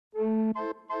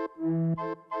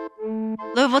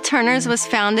Louisville Turners was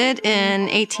founded in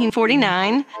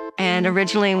 1849, and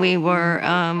originally we were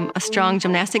a strong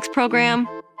gymnastics program.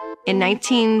 In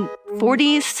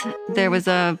 1940s, there was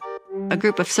a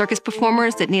group of circus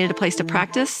performers that needed a place to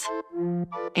practice,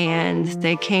 and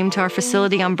they came to our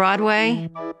facility on Broadway,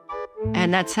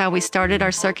 and that's how we started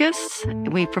our circus.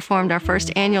 We performed our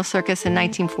first annual circus in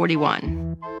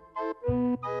 1941.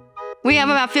 We have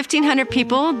about 1,500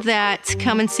 people that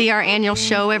come and see our annual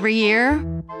show every year.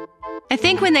 I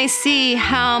think when they see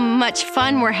how much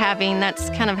fun we're having, that's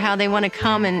kind of how they want to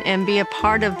come and be a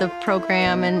part of the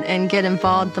program and get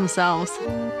involved themselves.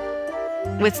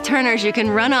 With Turners, you can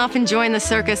run off and join the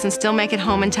circus and still make it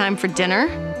home in time for dinner.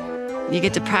 You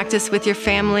get to practice with your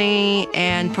family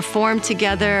and perform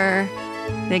together.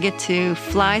 They get to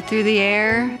fly through the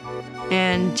air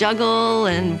and juggle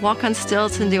and walk on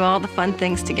stilts and do all the fun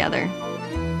things together.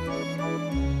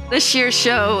 This year's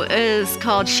show is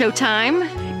called Showtime,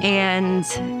 and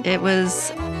it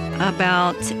was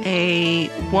about a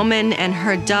woman and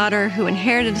her daughter who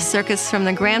inherited a circus from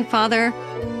their grandfather.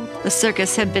 The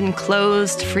circus had been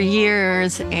closed for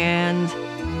years, and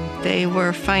they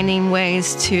were finding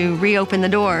ways to reopen the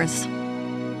doors,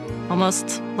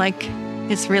 almost like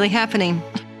it's really happening.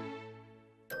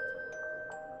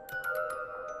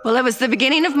 Well, it was the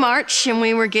beginning of March, and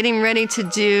we were getting ready to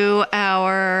do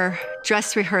our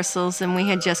dress rehearsals, and we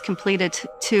had just completed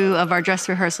 2 of our dress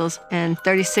rehearsals. And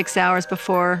 36 hours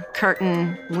before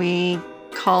curtain, we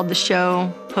called the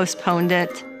show, postponed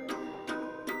it.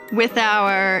 With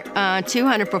our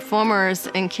 200 performers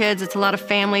and kids, it's a lot of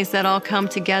families that all come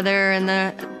together, and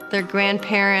their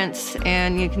grandparents,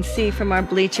 and you can see from our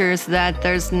bleachers that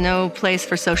there's no place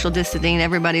for social distancing.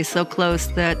 Everybody's so close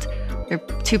that they're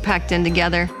too packed in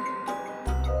together.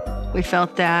 We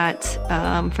felt that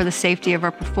for the safety of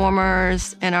our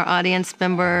performers and our audience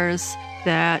members,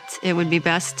 that it would be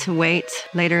best to wait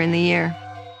later in the year.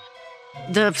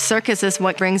 The circus is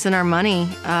what brings in our money.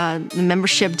 The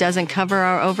membership doesn't cover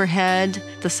our overhead.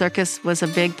 The circus was a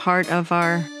big part of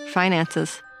our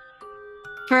finances.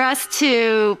 For us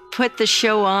to put the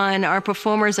show on, our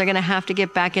performers are going to have to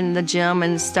get back in the gym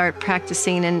and start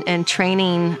practicing and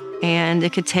training, and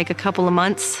it could take a couple of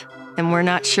months, and we're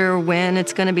not sure when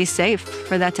it's going to be safe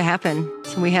for that to happen.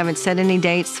 So we haven't set any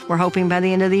dates. We're hoping by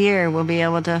the end of the year we'll be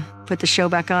able to put the show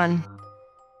back on.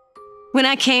 When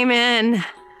I came in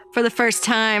for the first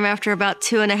time after about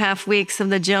 2.5 weeks of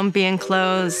the gym being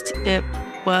closed, it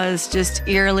was just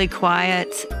eerily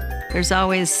quiet. There's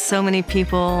always so many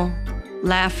people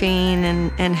laughing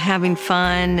and having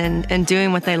fun and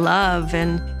doing what they love.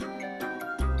 And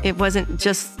it wasn't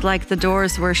just like the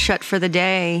doors were shut for the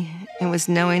day. It was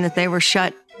knowing that they were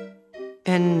shut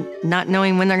and not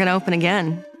knowing when they're going to open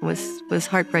again was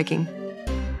heartbreaking.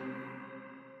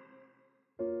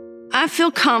 I feel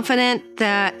confident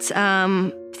that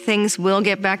things will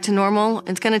get back to normal.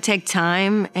 It's going to take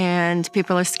time, and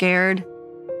people are scared.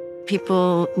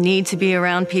 People need to be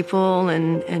around people,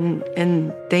 and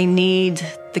they need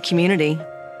the community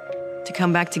to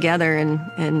come back together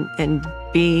and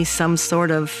be some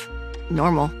sort of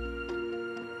normal.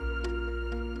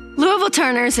 Louisville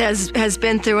Turners has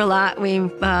been through a lot. We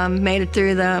made it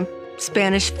through the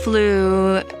Spanish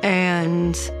flu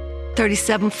and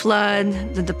 37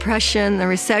 flood, the Depression, the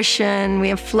recession. We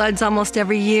have floods almost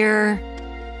every year.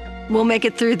 We'll make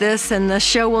it through this, and the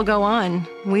show will go on.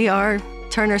 We are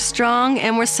Turner strong,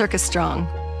 and we're circus strong.